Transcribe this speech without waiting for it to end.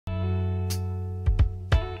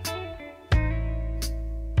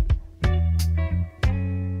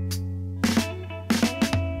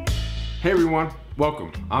Hey everyone,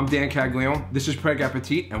 welcome. I'm Dan Caglione. This is Preg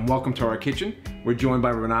Appetit, and welcome to our kitchen. We're joined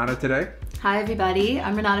by Renata today. Hi everybody,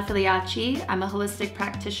 I'm Renata Filiacci. I'm a holistic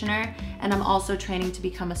practitioner, and I'm also training to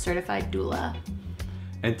become a certified doula.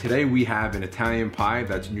 And today we have an Italian pie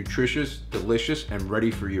that's nutritious, delicious, and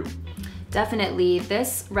ready for you. Definitely.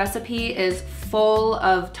 This recipe is full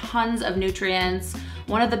of tons of nutrients.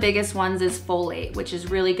 One of the biggest ones is folate, which is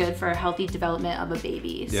really good for healthy development of a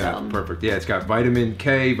baby. Yeah, perfect. Yeah, it's got vitamin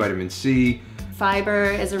K, vitamin C. Fiber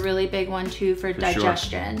is a really big one too for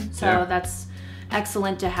digestion. Sure. So that's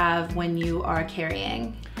excellent to have when you are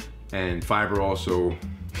carrying. And fiber also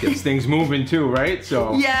gets things moving too, right?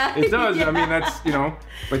 So yeah, it does. Yeah. I mean, that's, you know,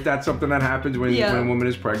 but that's something that happens when a woman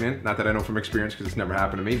is pregnant. Not that I know from experience because it's never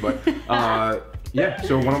happened to me, but yeah,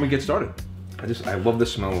 so why don't we get started? I love the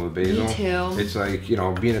smell of the basil. Me too. It's like, you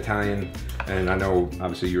know, being Italian, and I know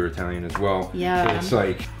obviously you're Italian as well. Yeah.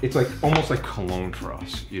 It's like almost like cologne for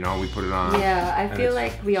us. You know, we put it on. Yeah, I feel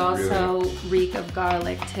like we also reek of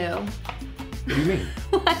garlic too. What do you mean?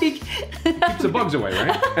 Like keeps the bugs away,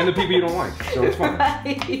 right? And the people you don't like, so it's fun.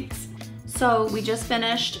 Right. So we just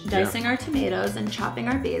finished dicing our tomatoes and chopping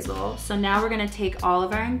our basil. So now we're gonna take all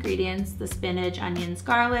of our ingredients, the spinach, onions,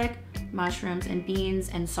 garlic, mushrooms, and beans,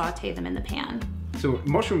 and saute them in the pan. So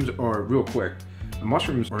mushrooms are real quick. The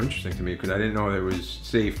mushrooms are interesting to me because I didn't know it was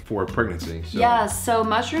safe for pregnancy. So. Yeah, so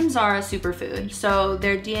mushrooms are a superfood. So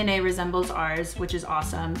their DNA resembles ours, which is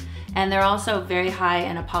awesome. And they're also very high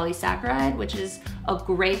in a polysaccharide, which is a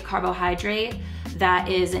great carbohydrate that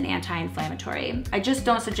is an anti-inflammatory. I just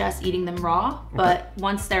don't suggest eating them raw, but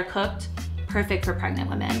once they're cooked, perfect for pregnant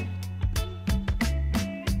women.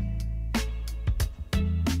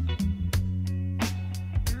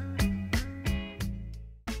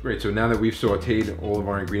 Great, so now that we've sauteed all of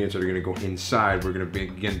our ingredients that are gonna go inside, we're gonna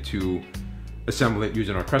begin to assemble it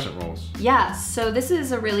using our crescent rolls. Yeah, so this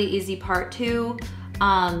is a really easy part too.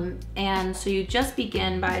 And so you just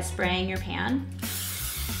begin by spraying your pan.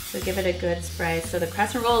 So give it a good spray. So the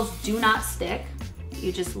crescent rolls do not stick.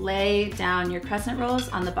 You just lay down your crescent rolls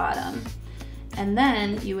on the bottom. And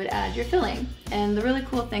then you would add your filling. And the really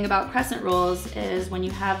cool thing about crescent rolls is when you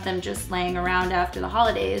have them just laying around after the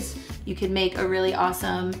holidays, you can make a really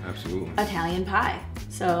awesome Italian pie.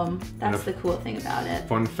 So that's the cool thing about it.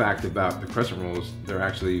 Fun fact about the crescent rolls, they're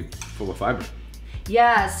actually full of fiber.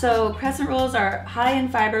 Yeah, so crescent rolls are high in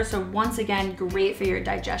fiber, so once again, great for your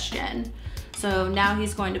digestion. So now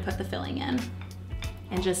he's going to put the filling in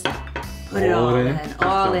and just put it all in.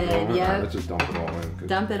 All in, yeah. Let's just dump it all in.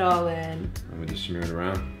 Dump it all in. Let me just smear it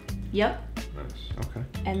around. Yep. Nice, okay.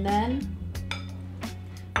 And then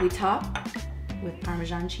we top with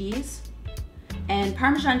Parmesan cheese. And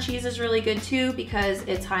Parmesan cheese is really good too because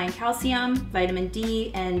it's high in calcium, vitamin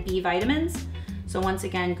D, and B vitamins. So once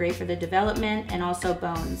again, great for the development and also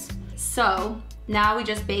bones. So now we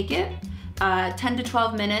just bake it 10 to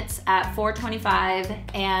 12 minutes at 425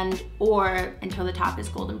 or until the top is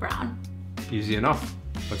golden brown. Easy enough.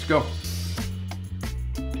 Let's go.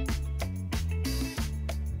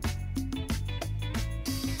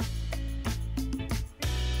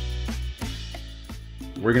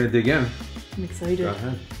 We're gonna dig in. I'm excited. Go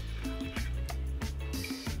ahead.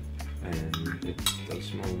 And it does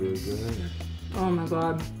smell really good. Oh my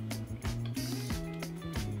God.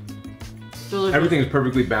 Delicious. Everything is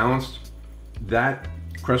perfectly balanced. That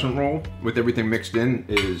crescent roll with everything mixed in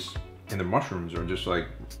and the mushrooms are just like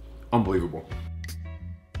unbelievable.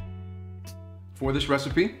 For this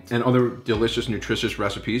recipe and other delicious, nutritious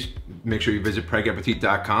recipes, make sure you visit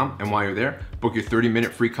pregappetit.com, and while you're there, book your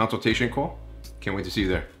 30-minute free consultation call. Can't wait to see you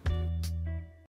there.